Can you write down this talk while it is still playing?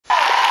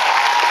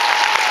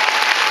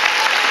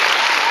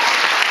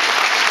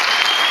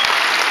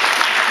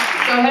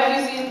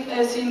have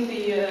you seen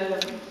the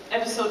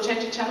episode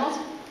Changing Channels?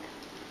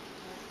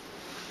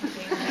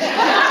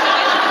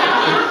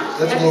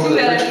 That's more of the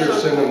picture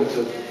sending to...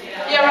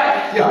 Yeah,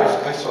 right.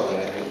 Yeah, I saw that,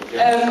 I think.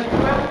 Yeah.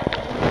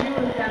 Well, you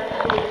would have to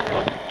go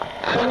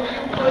would you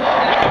put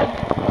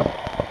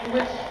in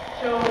which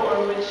show or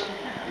which...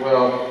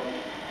 Well,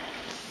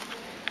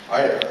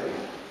 I'd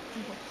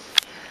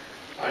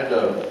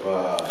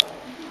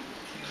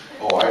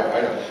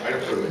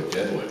have put him in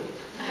Deadwood.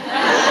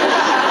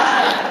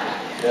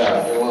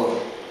 Yeah, get a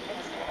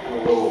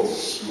little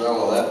smell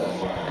of that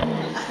one.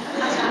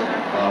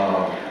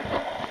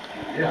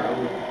 Yeah,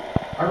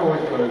 I've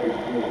always thought it'd be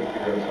cool to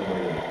figure out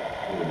somebody to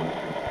do a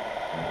Western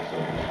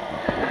episode.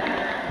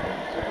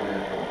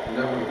 Supernatural. And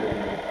that would have been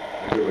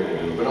a good way to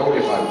do it, but only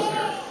if I was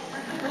there.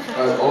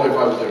 Only if I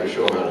was there to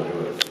show them how to do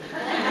it.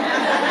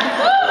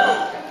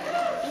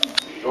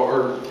 Or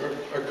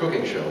a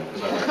cooking show,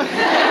 because I like to do it.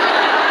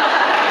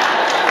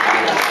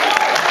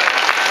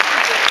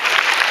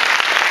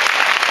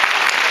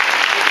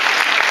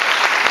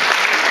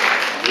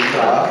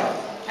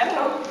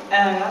 Hello.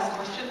 Last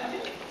question, I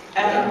think.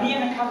 Me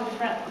and a couple of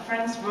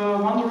friends were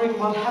wondering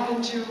what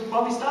happened to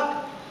Bobby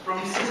Stark from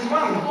season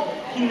 1.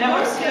 He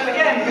never appeared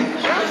again.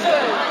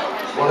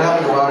 What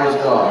happened to Bobby's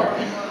dog?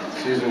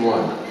 Season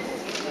 1.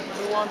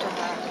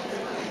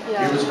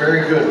 He was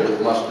very good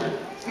with mustard.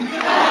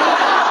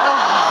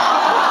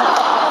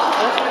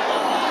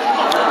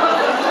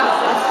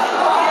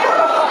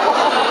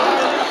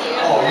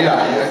 Oh yeah.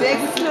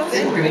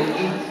 They were going to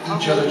eat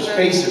each other's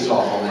faces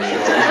off on the show.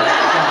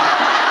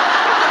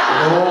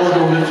 Oh, the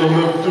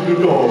little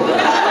dog.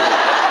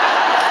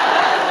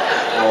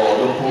 Oh,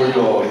 the poor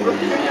dog. The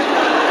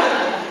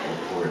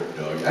poor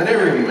dog. I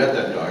never even met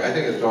that dog. I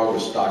think the dog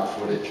was stock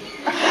footage.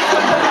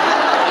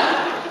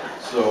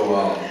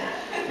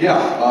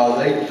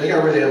 They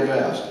got rid of him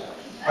fast.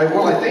 I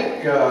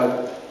think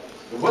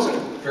it wasn't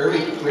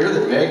fairly clear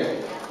that Meg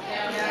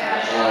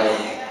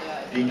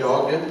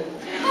de-dogged him.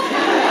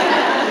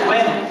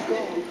 When?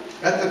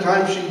 At the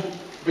time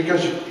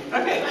because she...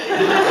 Okay.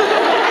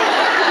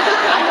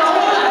 I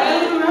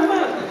don't remember.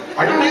 I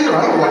don't either. I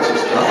don't watch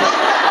this stuff.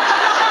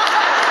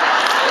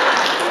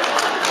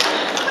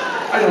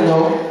 I don't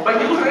know. But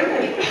you were in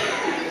it.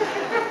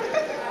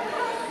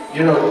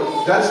 You know,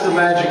 that's the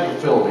magic of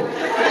filming.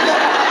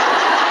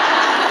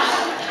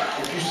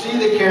 If you see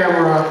the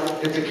camera,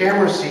 if the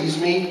camera sees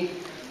me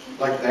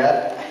like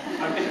that,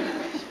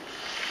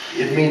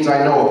 it means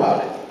I know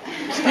about it.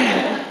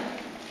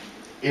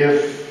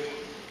 If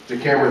the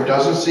camera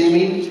doesn't see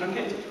me,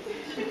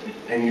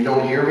 and you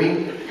don't hear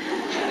me,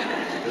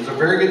 there's a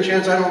very good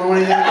chance I don't know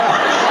anything about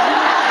it.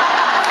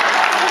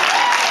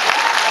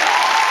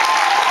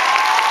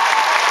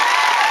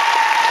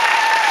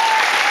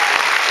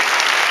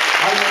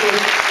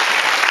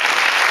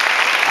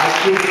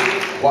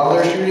 While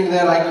they're shooting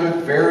that, I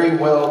could very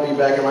well be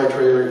back in my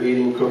trailer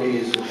eating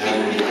cookies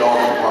and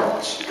dog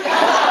parts.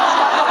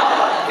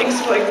 Thanks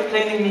for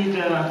explaining me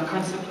the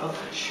concept of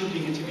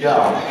shooting a TV show.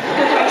 Yeah.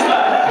 Thanks a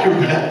lot. You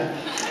bet.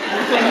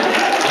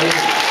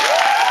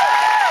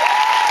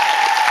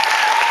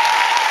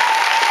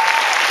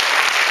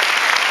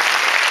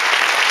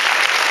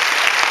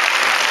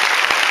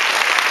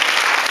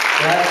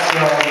 That's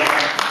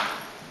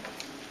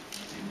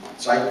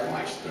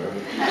Zeitmeister.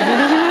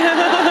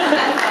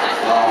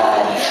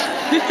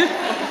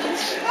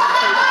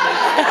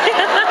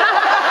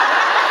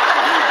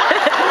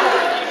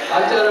 I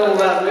don't know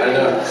about I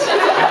know.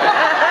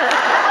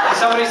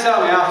 Somebody tell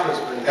me afterwards,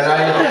 please. And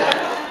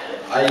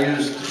I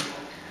used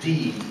D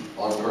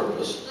on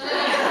purpose.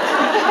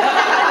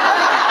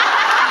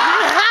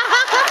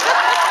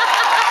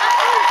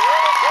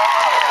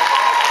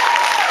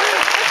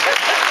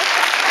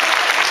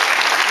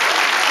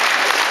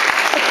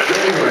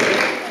 Anyway,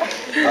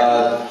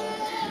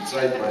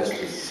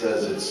 Zeitmeister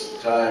says it's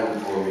time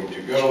for me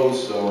to go,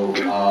 so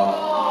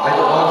I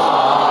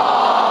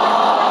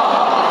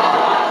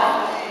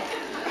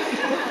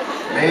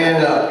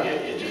man up, you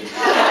idiot.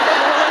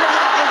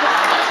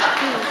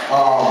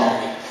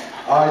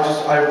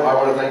 I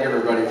want to thank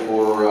everybody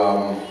for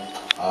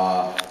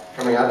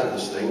coming out to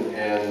this thing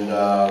and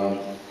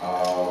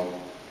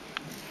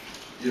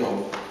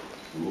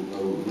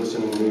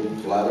listening to me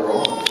blather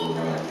on for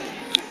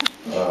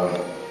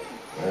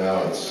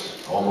well,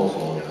 it's almost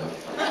long enough.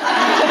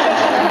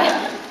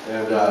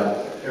 And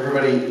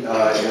everybody in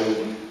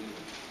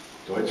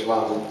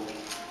Deutschland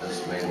has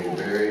made me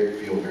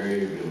feel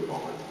very